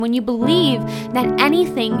When you believe that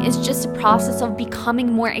anything is just a process of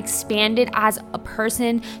becoming more expanded as a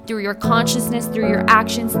person through your consciousness, through your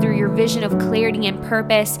actions, through your vision of clarity and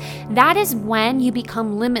purpose, that is when you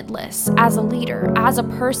become limitless as a leader, as a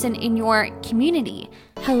person in your community.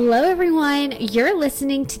 Hello everyone, you're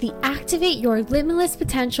listening to the Activate Your Limitless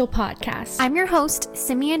Potential podcast. I'm your host,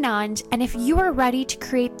 Simi Anand, and if you are ready to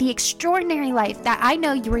create the extraordinary life that I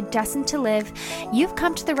know you are destined to live, you've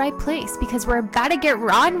come to the right place because we're about to get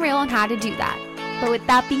raw and real on how to do that. But with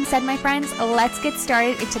that being said, my friends, let's get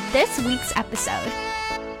started into this week's episode.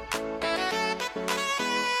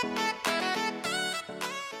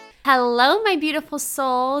 Hello, my beautiful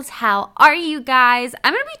souls. How are you guys?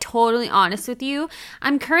 I'm going to be totally honest with you.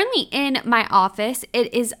 I'm currently in my office.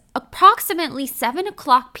 It is approximately 7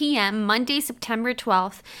 o'clock p.m. Monday, September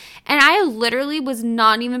 12th, and I literally was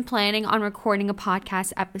not even planning on recording a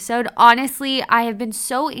podcast episode. Honestly, I have been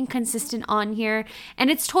so inconsistent on here,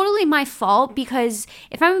 and it's totally my fault because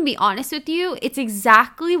if I'm going to be honest with you, it's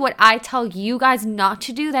exactly what I tell you guys not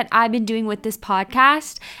to do that I've been doing with this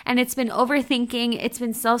podcast, and it's been overthinking, it's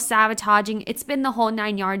been self-sabotaging, it's been the whole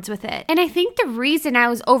 9 yards with it. And I think the reason I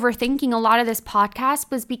was overthinking a lot of this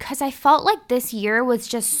podcast was because I felt like this year was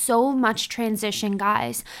just so much transition,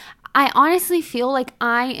 guys. I honestly feel like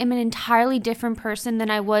I am an entirely different person than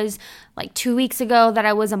I was like 2 weeks ago, that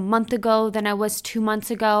I was a month ago, than I was 2 months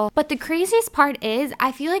ago. But the craziest part is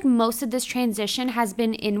I feel like most of this transition has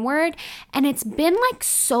been inward, and it's been like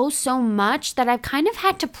so much that I've kind of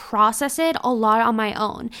had to process it a lot on my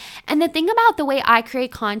own. And the thing about the way I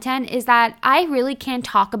create content is that I really can't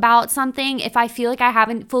talk about something if I feel like I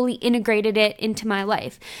haven't fully integrated it into my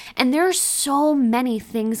life. And there are so many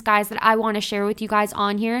things, guys, that I want to share with you guys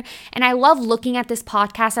on here. And I love looking at this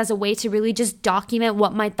podcast as a way to really just document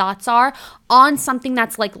what my thoughts are on something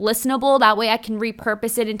that's like listenable. That way I can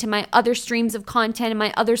repurpose it into my other streams of content and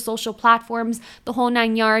my other social platforms, the whole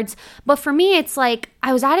 9 yards. But for me, it's like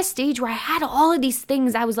I was at a stage where I had all of these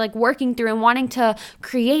things I was like working through and wanting to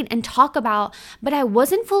create and talk about, but I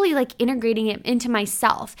wasn't fully like integrating it into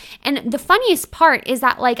myself. And the funniest part is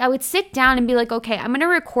that like I would sit down and be like, okay, I'm going to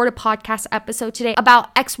record a podcast episode today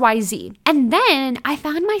about XYZ. And then I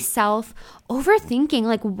found myself overthinking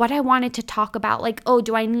like what I wanted to talk about. Like, oh,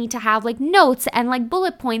 do I need to have like notes and like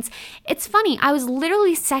bullet points? It's funny. I was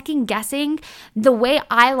literally second guessing the way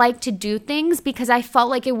I like to do things because I felt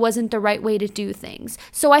like it wasn't the right way to do things.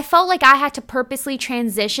 So I felt like I had to purposely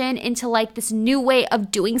transition into like this new way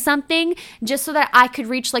of doing something just so that I could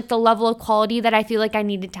reach like the level of quality that I feel like I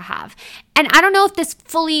needed to have. And I don't know if this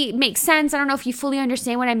fully makes sense. I don't know if you fully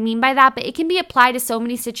understand what I mean by that, but it can be applied to so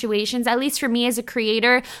many situations, at least for me as a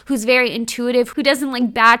creator who's very intuitive, who doesn't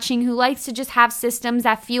like batching, who likes to just have systems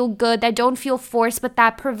that feel good, that don't feel forced, but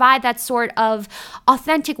that provide that sort of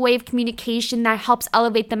authentic way of communication that helps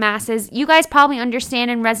elevate the masses. You guys probably understand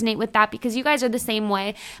and resonate with that because you guys are the same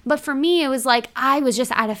way. But for me, it was like I was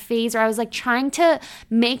just at a phase where I was like trying to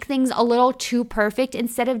make things a little too perfect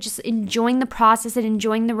instead of just enjoying the process and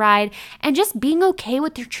enjoying the ride and just being okay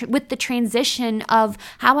with the transition of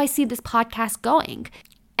how I see this podcast going.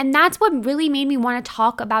 And that's what really made me want to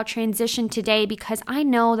talk about transition today, because I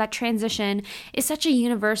know that transition is such a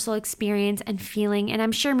universal experience and feeling, and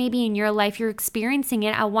I'm sure maybe in your life you're experiencing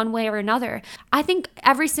it at one way or another. I think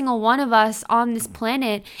every single one of us on this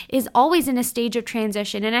planet is always in a stage of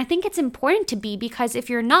transition, and I think it's important to be, because if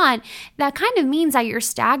you're not, that kind of means that you're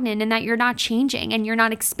stagnant and that you're not changing and you're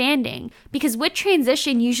not expanding, because with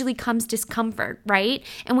transition usually comes discomfort, right?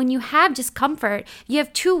 And when you have discomfort, you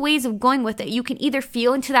have two ways of going with it. You can either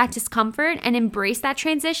feel into that discomfort and embrace that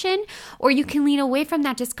transition, or you can lean away from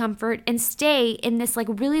that discomfort and stay in this like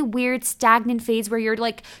really weird stagnant phase where you're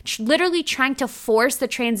like literally trying to force the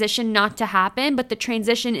transition not to happen, but the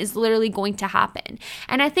transition is literally going to happen.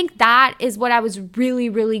 And I think that is what I was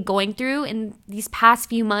really going through in these past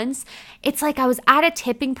few months. It's like I was at a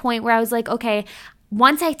tipping point where I was like, okay,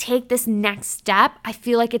 once I take this next step, I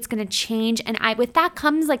feel like it's going to change. And with that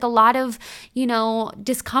comes like a lot of,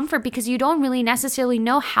 discomfort, because you don't really necessarily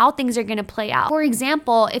know how things are going to play out. For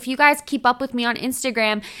example, if you guys keep up with me on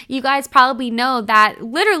Instagram, you guys probably know that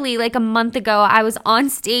literally like a month ago, I was on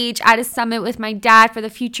stage at a summit with my dad for the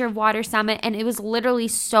Future of Water Summit. And it was literally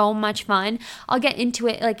so much fun. I'll get into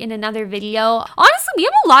it like in another video. Honestly, we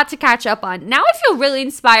have a lot to catch up on. Now I feel really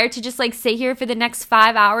inspired to just like sit here for the next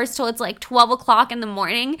 5 hours till it's like 12 o'clock in the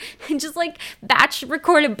morning and just like batch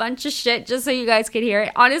record a bunch of shit just so you guys could hear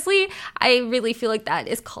it. Honestly, I really feel like that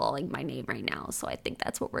is calling my name right now. So I think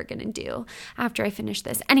that's what we're going to do after I finish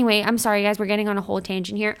this. Anyway, I'm sorry guys, we're getting on a whole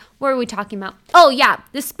tangent here. What are we talking about? Oh yeah,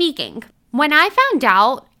 the speaking. When I found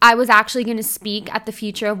out I was actually going to speak at the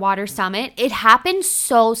Future of Water Summit, it happened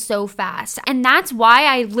so fast. And that's why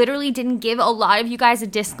I literally didn't give a lot of you guys a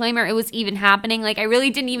disclaimer it was even happening. Like, I really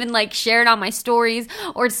didn't even like share it on my stories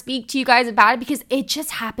or speak to you guys about it because it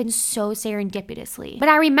just happened so serendipitously. But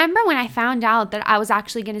I remember when I found out that I was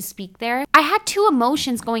actually going to speak there, I had two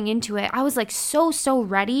emotions going into it. I was like so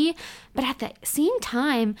ready, but at the same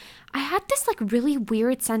time, I had this like really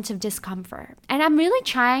weird sense of discomfort. And I'm really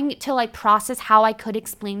trying to like process how I could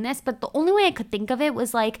explain this, but the only way I could think of it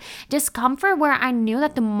was like discomfort where I knew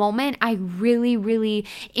that the moment I really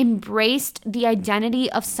embraced the identity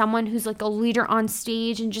of someone who's like a leader on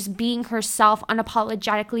stage and just being herself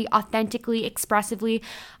unapologetically, authentically, expressively,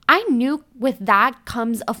 I knew with that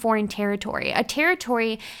comes a foreign territory, a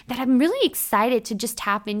territory that I'm really excited to just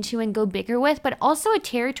tap into and go bigger with, but also a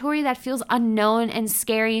territory that feels unknown and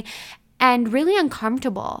scary and really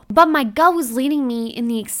uncomfortable. But my gut was leading me in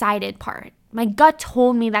the excited part. My gut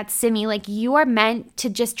told me that, Simi, like, you are meant to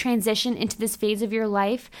just transition into this phase of your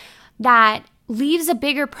life that leaves a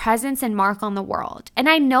bigger presence and mark on the world. And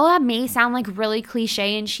I know that may sound like really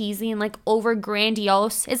cliche and cheesy and like over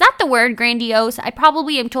grandiose. Is that the word, grandiose? I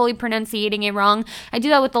probably am totally pronunciating it wrong. I do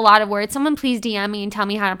that with a lot of words. Someone please DM me and tell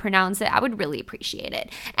me how to pronounce it. I would really appreciate it.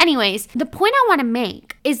 Anyways, the point I want to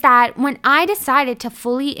make is that when I decided to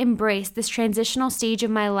fully embrace this transitional stage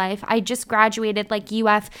of my life, I just graduated like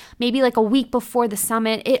UF maybe like a week before the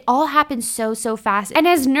summit. It all happened so fast. And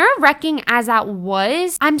as nerve-wracking as that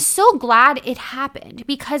was, I'm so glad it happened,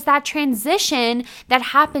 because that transition that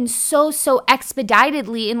happened so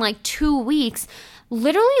expeditedly in like 2 weeks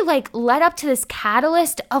literally like led up to this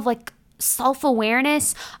catalyst of like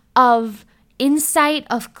self-awareness, of insight,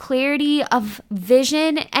 of clarity, of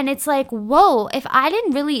vision. And it's like, whoa, if I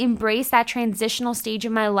didn't really embrace that transitional stage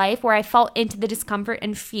of my life where I felt into the discomfort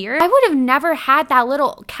and fear, I would have never had that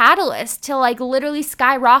little catalyst to like literally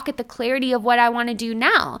skyrocket the clarity of what I want to do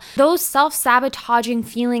now. Those self-sabotaging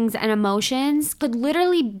feelings and emotions could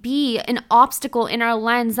literally be an obstacle in our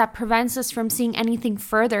lens that prevents us from seeing anything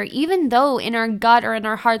further, even though in our gut or in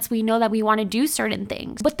our hearts we know that we want to do certain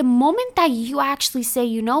things. But the moment that you actually say,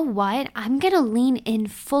 you know what, I'm going to lean in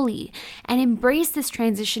fully and embrace this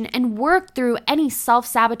transition and work through any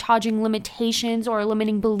self-sabotaging limitations or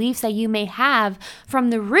limiting beliefs that you may have from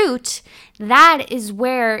the root, that is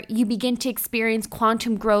where you begin to experience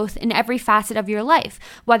quantum growth in every facet of your life.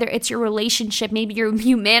 Whether it's your relationship, maybe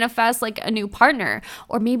you manifest like a new partner,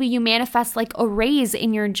 or maybe you manifest like a raise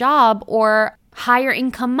in your job or higher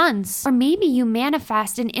income months, or maybe you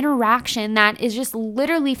manifest an interaction that is just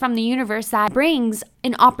literally from the universe that brings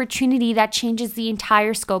an opportunity that changes the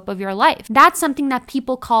entire scope of your life. That's something that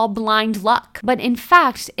people call blind luck, but in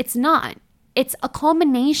fact, it's not. It's a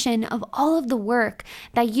culmination of all of the work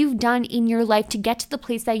that you've done in your life to get to the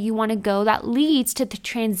place that you want to go that leads to the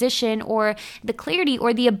transition or the clarity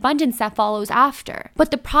or the abundance that follows after.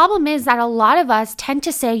 But the problem is that a lot of us tend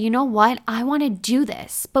to say, you know what, I want to do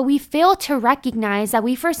this. But we fail to recognize that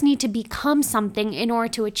we first need to become something in order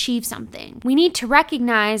to achieve something. We need to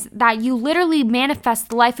recognize that you literally manifest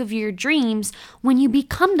the life of your dreams when you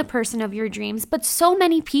become the person of your dreams. But so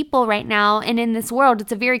many people right now and in this world,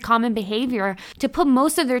 it's a very common behavior to put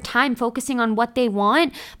most of their time focusing on what they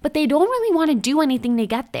want, but they don't really want to do anything to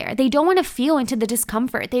get there. They don't want to feel into the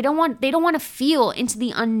discomfort. They don't want to feel into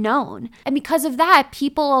the unknown. And because of that,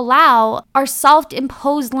 people allow our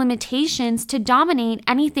self-imposed limitations to dominate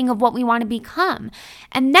anything of what we want to become.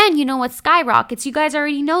 And then, you know what skyrockets? You guys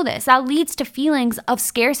already know this. That leads to feelings of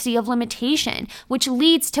scarcity, of limitation, which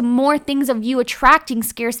leads to more things of you attracting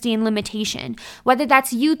scarcity and limitation. Whether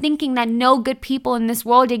that's you thinking that no good people in this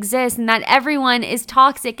world exist and that everyone is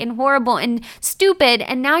toxic and horrible and stupid,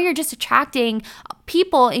 and now you're just attracting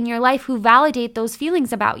people in your life who validate those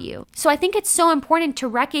feelings about you. So I think it's so important to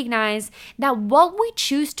recognize that what we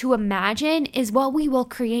choose to imagine is what we will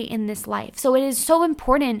create in this life. So it is so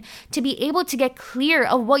important to be able to get clear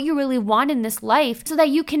of what you really want in this life so that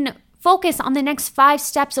you can focus on the next 5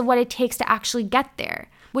 steps of what it takes to actually get there,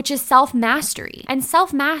 which is self-mastery. And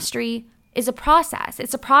self-mastery is a process.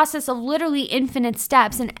 It's a process of literally infinite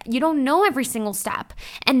steps, and you don't know every single step.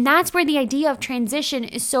 And that's where the idea of transition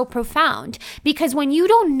is so profound, because when you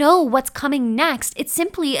don't know what's coming next, it's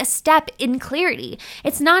simply a step in clarity.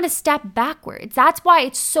 It's not a step backwards. That's why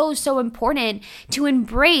it's so important to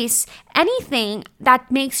embrace anything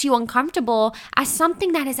that makes you uncomfortable as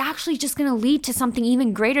something that is actually just going to lead to something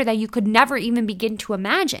even greater that you could never even begin to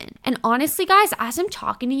imagine. And honestly, guys, as I'm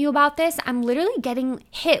talking to you about this, I'm literally getting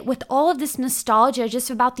hit with all of this nostalgia just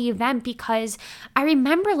about the event because I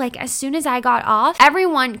remember like as soon as I got off,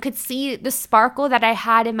 everyone could see the sparkle that I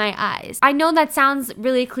had in my eyes. I know that sounds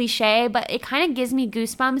really cliche, but it kind of gives me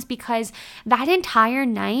goosebumps because that entire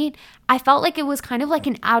night, I felt like it was kind of like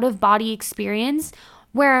an out-of-body experience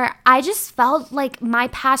where I just felt like my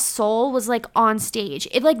past soul was like on stage.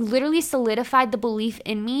 It like literally solidified the belief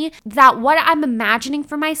in me that what I'm imagining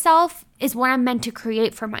for myself is what I'm meant to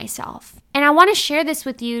create for myself. And I want to share this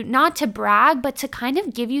with you, not to brag, but to kind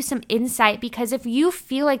of give you some insight, because if you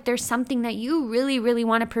feel like there's something that you really, really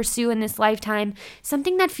want to pursue in this lifetime,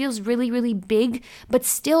 something that feels really, really big, but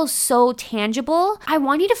still so tangible, I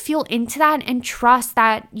want you to feel into that and trust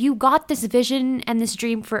that you got this vision and this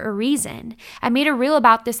dream for a reason. I made a reel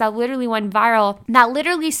about this that literally went viral, that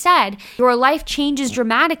literally said, your life changes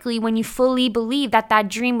dramatically when you fully believe that that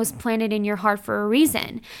dream was planted in your heart for a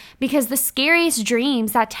reason. Because the scariest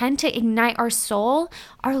dreams that tend to ignite our soul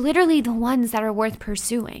are literally the ones that are worth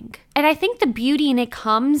pursuing. And I think the beauty in it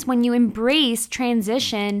comes when you embrace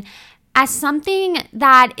transition as something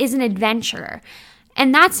that is an adventure.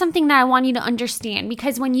 And that's something that I want you to understand,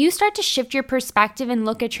 because when you start to shift your perspective and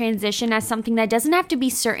look at transition as something that doesn't have to be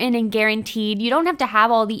certain and guaranteed, you don't have to have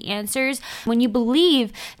all the answers. When you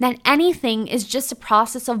believe that anything is just a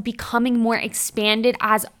process of becoming more expanded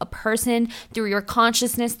as a person through your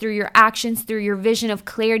consciousness, through your actions, through your vision of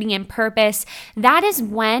clarity and purpose, that is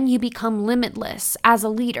when you become limitless as a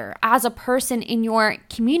leader, as a person in your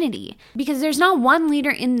community. Because there's not one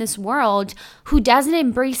leader in this world who doesn't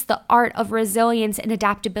embrace the art of resilience and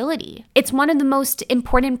adaptability. It's one of the most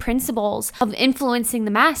important principles of influencing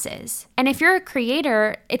the masses. And if you're a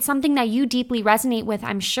creator, it's something that you deeply resonate with,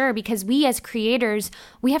 I'm sure, because we as creators,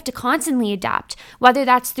 we have to constantly adapt, whether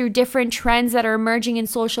that's through different trends that are emerging in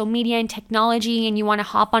social media and technology and you want to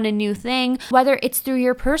hop on a new thing, whether it's through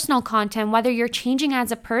your personal content, whether you're changing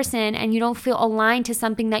as a person and you don't feel aligned to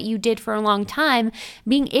something that you did for a long time,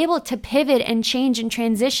 being able to pivot and change and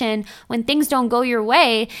transition when things don't go your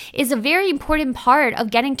way is a very important part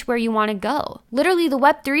of getting to where you want to go. Literally, the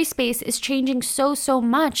Web3 space is changing so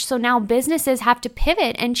much. So now businesses have to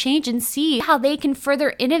pivot and change and see how they can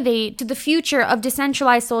further innovate to the future of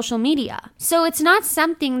decentralized social media. So it's not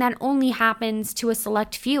something that only happens to a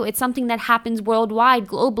select few. It's something that happens worldwide,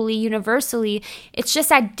 globally, universally. It's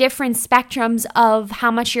just at different spectrums of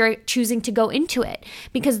how much you're choosing to go into it.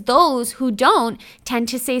 Because those who don't tend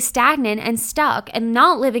to stay stagnant and stuck and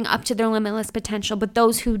not living up to their limitless potential. But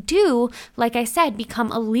those who do, like I said,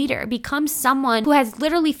 become a leader, become someone who has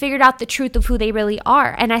literally figured out the truth of who they really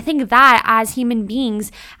are. And I think that as human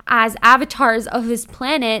beings, as avatars of this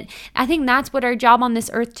planet, I think that's what our job on this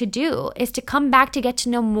earth to do, is to come back to get to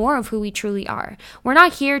know more of who we truly are. We're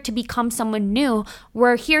not here to become someone new.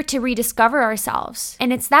 We're here to rediscover ourselves.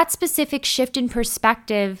 And it's that specific shift in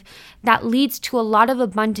perspective that leads to a lot of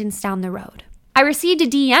abundance down the road. I received a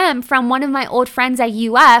DM from one of my old friends at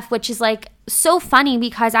UF, which is like so funny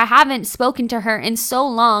because I haven't spoken to her in so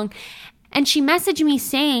long. And she messaged me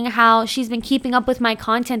saying how she's been keeping up with my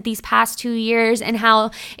content these past 2 years and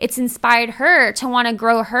how it's inspired her to want to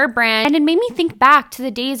grow her brand. And it made me think back to the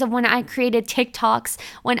days of when I created TikToks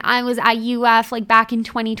when I was at UF, like back in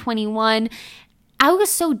 2021. I was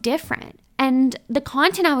so different. And the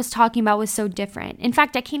content I was talking about was so different. In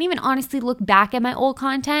fact, I can't even honestly look back at my old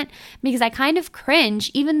content because I kind of cringe,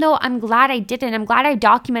 even though I'm glad I didn't. I'm glad I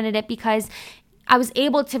documented it because I was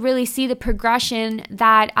able to really see the progression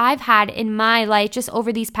that I've had in my life just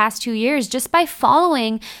over these past 2 years, just by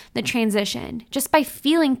following the transition, just by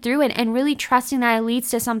feeling through it and really trusting that it leads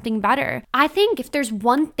to something better. I think if there's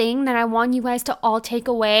one thing that I want you guys to all take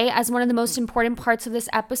away as one of the most important parts of this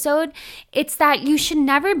episode, it's that you should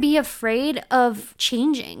never be afraid of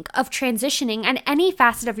changing, of transitioning at any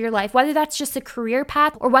facet of your life, whether that's just a career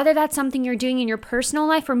path or whether that's something you're doing in your personal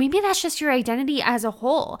life, or maybe that's just your identity as a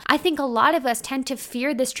whole. I think a lot of us tend to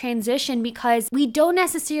fear this transition because we don't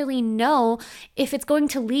necessarily know if it's going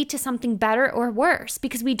to lead to something better or worse,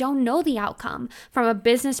 because we don't know the outcome from a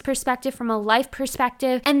business perspective, from a life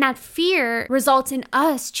perspective. And that fear results in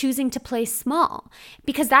us choosing to play small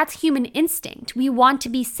because that's human instinct. We want to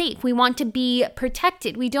be safe. We want to be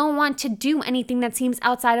protected. We don't want to do anything that seems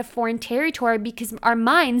outside of foreign territory because our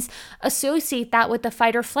minds associate that with the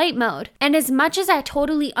fight or flight mode. And as much as I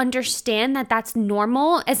totally understand that that's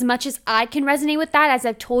normal, as much as I can resonate with that, as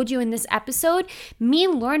I've told you in this episode, me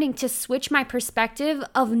learning to switch my perspective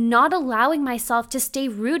of not allowing myself to stay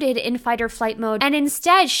rooted in fight or flight mode and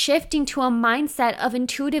instead shifting to a mindset of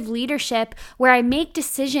intuitive leadership where I make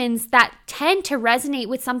decisions that tend to resonate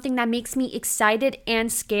with something that makes me excited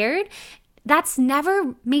and scared, That's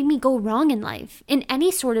never made me go wrong in life, in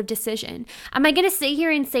any sort of decision. Am I going to sit here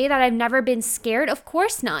and say that I've never been scared? Of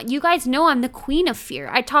course not. You guys know I'm the queen of fear.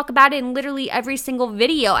 I talk about it in literally every single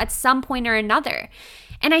video at some point or another.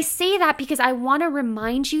 And I say that because I want to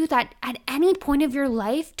remind you that at any point of your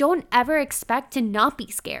life, don't ever expect to not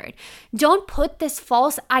be scared. Don't put this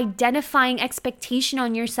false identifying expectation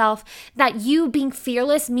on yourself that you being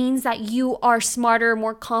fearless means that you are smarter,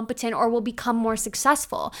 more competent, or will become more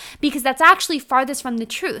successful. Because that's actually farthest from the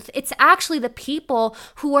truth. It's actually the people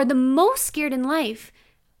who are the most scared in life,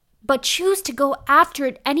 but choose to go after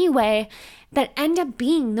it anyway, that end up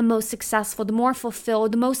being the most successful, the more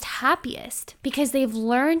fulfilled, the most happiest, because they've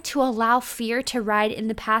learned to allow fear to ride in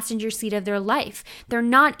the passenger seat of their life. They're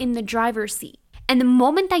not in the driver's seat. And the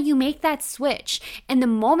moment that you make that switch, and the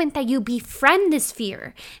moment that you befriend this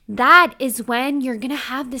fear, that is when you're going to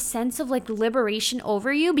have this sense of like liberation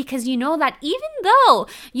over you, because you know that even though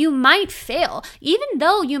you might fail, even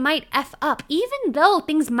though you might F up, even though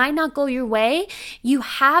things might not go your way, you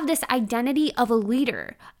have this identity of a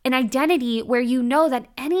leader, an identity where you know that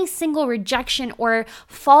any single rejection or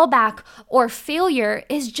fallback or failure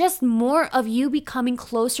is just more of you becoming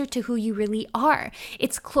closer to who you really are.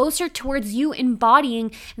 It's closer towards you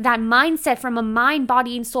embodying that mindset from a mind,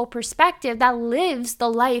 body, and soul perspective that lives the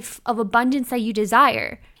life of abundance that you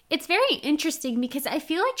desire. It's very interesting because I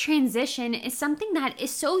feel like transition is something that is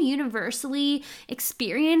so universally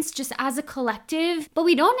experienced just as a collective, but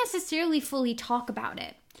we don't necessarily fully talk about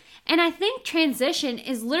it. And I think transition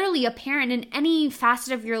is literally apparent in any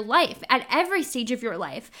facet of your life, at every stage of your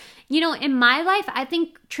life. You know, in my life, I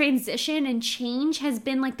think transition and change has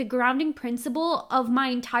been like the grounding principle of my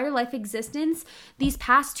entire life existence these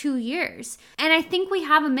past 2 years. And I think we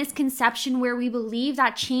have a misconception where we believe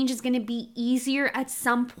that change is going to be easier at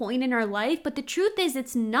some point in our life, but the truth is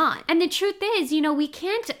it's not. And the truth is, you know, we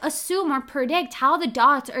can't assume or predict how the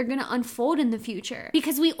dots are going to unfold in the future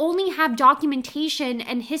because we only have documentation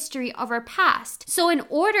and history of our past. So in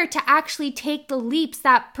order to actually take the leaps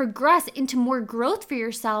that progress into more growth for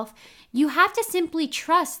yourself, you have to simply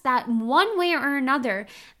trust that one way or another,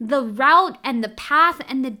 the route and the path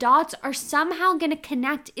and the dots are somehow going to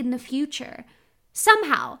connect in the future.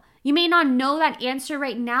 Somehow. You may not know that answer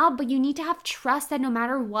right now, but you need to have trust that no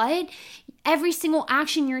matter what, every single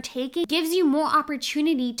action you're taking gives you more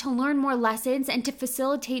opportunity to learn more lessons and to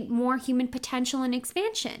facilitate more human potential and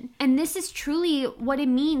expansion. And this is truly what it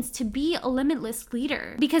means to be a limitless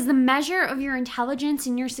leader, because the measure of your intelligence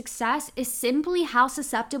and your success is simply how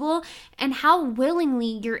susceptible and how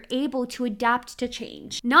willingly you're able to adapt to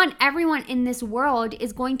change. Not everyone in this world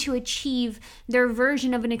is going to achieve their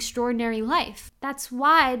version of an extraordinary life. That's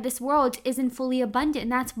why this world isn't fully abundant.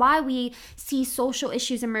 That's why we see social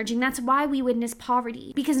issues emerging. That's why we witness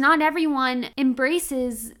poverty, because not everyone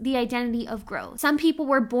embraces the identity of growth. Some people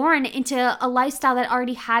were born into a lifestyle that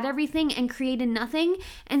already had everything and created nothing,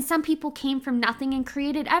 and some people came from nothing and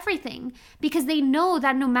created everything because they know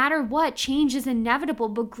that no matter what, change is inevitable,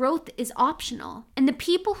 but growth is optional. And the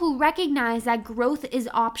people who recognize that growth is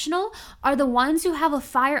optional are the ones who have a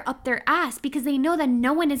fire up their ass because they know that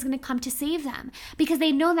no one is going to come to save them, because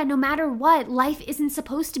they know that no matter what, life isn't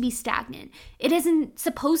supposed to be stagnant. It isn't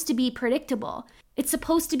supposed to be predictable. It's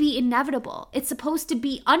supposed to be inevitable. It's supposed to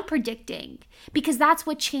be unpredicting, because that's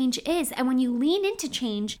what change is. And when you lean into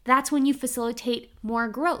change, that's when you facilitate more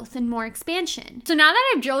growth and more expansion. So now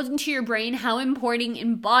that I've drilled into your brain how important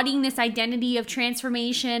embodying this identity of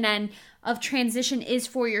transformation and of transition is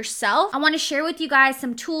for yourself, I want to share with you guys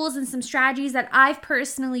some tools and some strategies that I've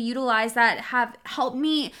personally utilized that have helped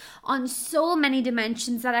me on so many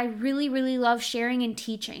dimensions that I really, really love sharing and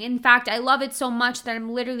teaching. In fact, I love it so much that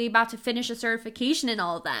I'm literally about to finish a certification in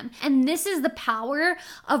all of them. And this is the power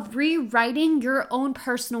of rewriting your own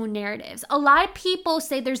personal narratives. A lot of people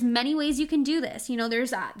say there's many ways you can do this. You know,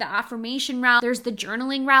 there's the affirmation route, there's the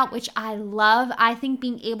journaling route, which I love. I think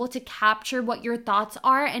being able to capture what your thoughts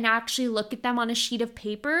are and actually look at them on a sheet of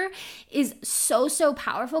paper is so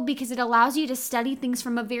powerful, because it allows you to study things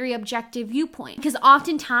from a very objective viewpoint. Because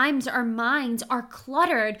oftentimes our minds are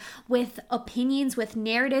cluttered with opinions, with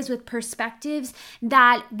narratives, with perspectives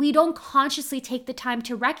that we don't consciously take the time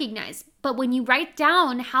to recognize. But when you write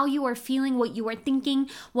down how you are feeling, what you are thinking,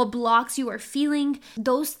 what blocks you are feeling,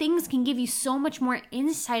 those things can give you so much more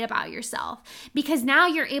insight about yourself, because now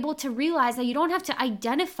you're able to realize that you don't have to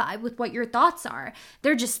identify with what your thoughts are.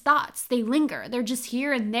 They're just thoughts. They linger. They're just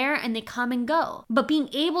here and there, and they come and go. But being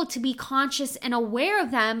able to be conscious and aware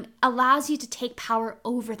of them allows you to take power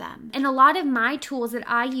over them. And a lot of my tools that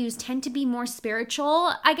I use tend to be more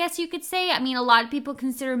spiritual, I guess you could say. I mean, a lot of people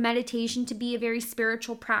consider meditation to be a very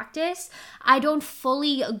spiritual practice. I don't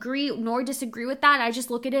fully agree nor disagree with that. I just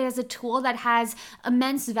look at it as a tool that has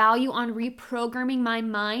immense value on reprogramming my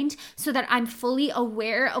mind so that I'm fully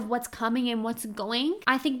aware of what's coming and what's going.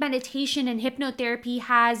 I think meditation and hypnotherapy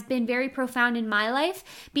has been very profound in my life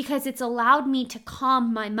because it's allowed me to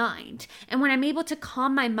calm my mind. And when I'm able to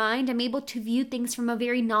calm my mind, I'm able to view things from a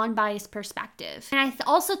very non-biased perspective. And I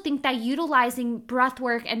also think that utilizing breath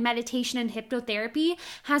work and meditation and hypnotherapy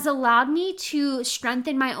has allowed me to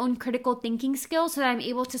strengthen my own critical thinking skills so that I'm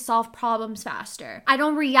able to solve problems faster. I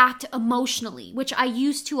don't react emotionally, which I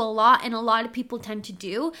used to a lot, and a lot of people tend to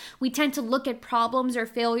do. We tend to look at problems or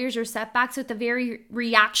failures or setbacks with a very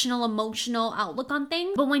reactional, emotional outlook on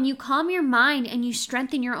things. But when you calm your mind and you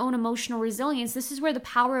strengthen your own emotional resilience, this is where the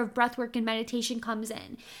power of breathwork and meditation comes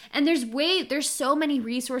in. And there's so many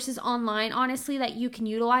resources online, honestly, that you can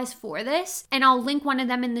utilize for this. And I'll link one of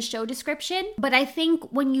them in the show description. But I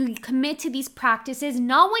think when you commit to these practices,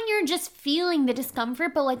 not when you're just feeling the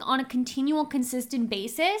discomfort, but like on a continual, consistent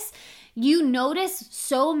basis, you notice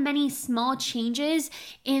so many small changes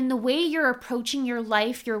in the way you're approaching your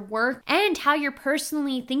life, your work, and how you're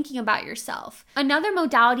personally thinking about yourself. Another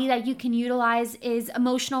modality that you can utilize is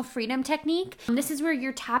emotional freedom technique. This is where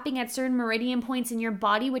you're tapping at certain meridian points in your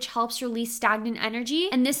body, which helps release stagnant energy.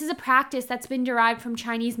 And this is a practice that's been derived from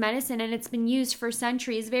Chinese medicine, and it's been used for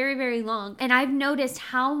centuries, very, very long. And I've noticed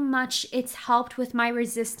how much it's helped with my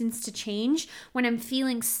resistance to change when I'm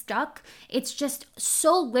feeling stuck. It's just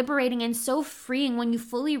so liberating and so freeing when you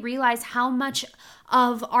fully realize how much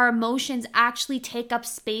of our emotions actually take up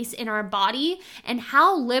space in our body, and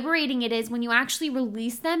how liberating it is when you actually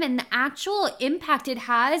release them, and the actual impact it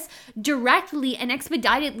has directly and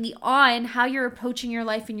expeditedly on how you're approaching your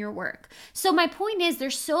life and your work. So my point is,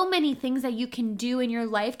 there's so many things that you can do in your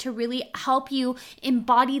life to really help you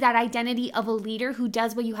embody that identity of a leader who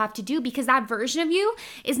does what you have to do, because that version of you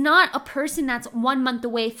is not a person that's 1 month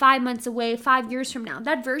away, 5 months away, 5 years from now.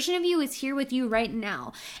 That version of you is here with you right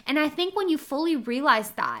now. And I think when you fully realize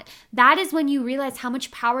that is when you realize how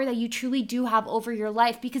much power that you truly do have over your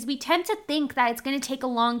life, because we tend to think that it's going to take a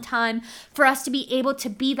long time for us to be able to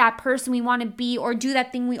be that person we want to be, or do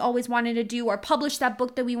that thing we always wanted to do, or publish that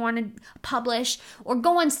book that we want to publish, or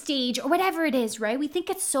go on stage, or whatever it is, right? We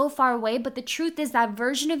think it's so far away, but the truth is that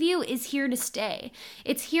version of you is here to stay.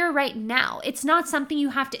 It's here right now. It's not something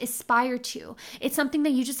you have to aspire to. It's something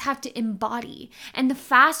that you just have to embody. And the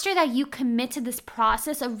faster that you commit to this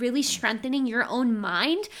process of really strengthening your own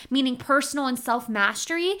mind, meaning personal and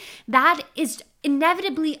self-mastery, that is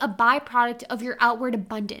inevitably a byproduct of your outward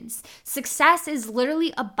abundance. Success is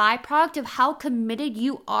literally a byproduct of how committed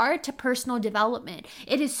you are to personal development.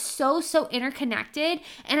 It is so interconnected.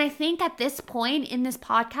 And I think at this point in this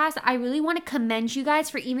podcast, I really want to commend you guys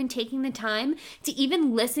for even taking the time to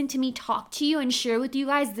even listen to me talk to you and share with you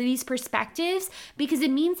guys these perspectives, because it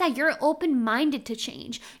means that you're open-minded to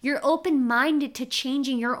change. You're open-minded to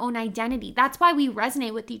changing your own identity. That's why we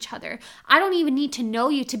resonate with each other. I don't even need to know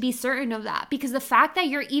you to be certain of that, because the fact that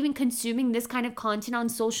you're even consuming this kind of content on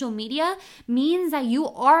social media means that you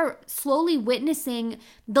are slowly witnessing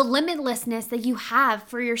the limitlessness that you have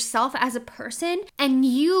for yourself as a person, and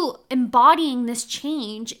you embodying this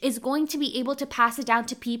change is going to be able to pass it down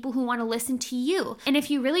to people who want to listen to you. And if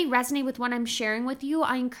you really resonate with what I'm sharing with you,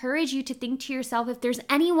 I encourage you to think to yourself, if there's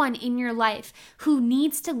anyone in your life who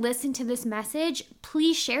needs to listen to this message,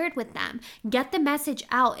 please share it with them. Get the message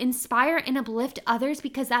out, inspire and uplift others,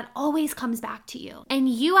 because that always comes back to you. And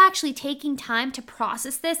you actually taking time to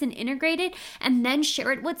process this and integrate it and then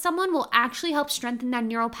share it with someone will actually help strengthen that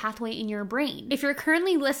neural pathway in your brain. If you're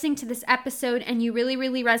currently listening to this episode and you really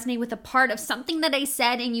resonate with a part of something that I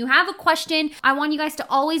said and you have a question, I want you guys to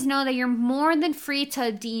always know that you're more than free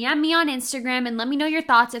to DM me on Instagram and let me know your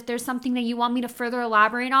thoughts. If there's something that you want me to further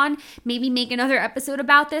elaborate on, maybe make another episode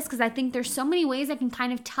about this, because I think there's so many ways I can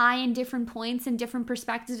kind of tie in different points and different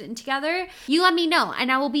perspectives in together. You let me know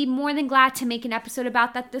and I will be more than glad to make an episode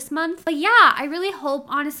about that this month. But yeah, I really hope,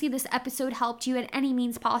 honestly, this episode helped you at any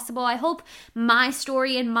means possible. I hope my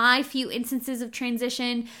story and my few instances of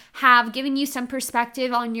transition have given you some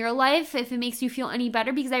perspective on your life, if it makes you feel any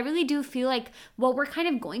better, because I really do feel like what we're kind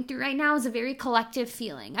of going through right now is a very collective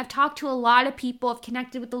feeling. I've talked to a lot of people, I've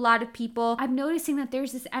connected with a lot of people. I'm noticing that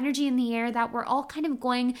there's this energy in the air that we're all kind of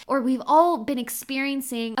going, or we've all been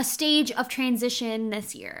experiencing a stage of transition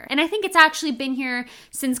this year. And I think it's actually been here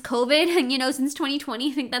since COVID. know, since 2020,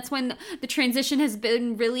 I think that's when the transition has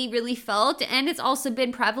been really, really felt. And it's also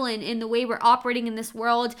been prevalent in the way we're operating in this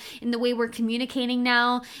world, in the way we're communicating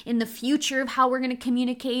now, in the future of how we're going to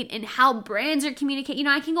communicate and how brands are communicating.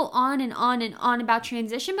 I can go on and on and on about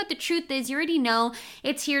transition, but the truth is, you already know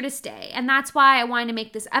it's here to stay. And that's why I wanted to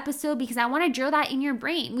make this episode, because I want to drill that in your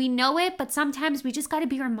brain. We know it, but sometimes we just got to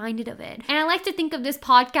be reminded of it. And I like to think of this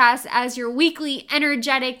podcast as your weekly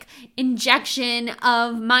energetic injection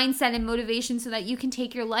of mindset and motivation so that you can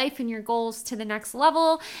take your life and your goals to the next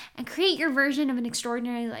level and create your version of an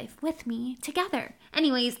extraordinary life with me together.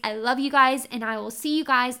 Anyways, I love you guys, and I will see you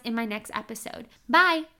guys in my next episode. Bye.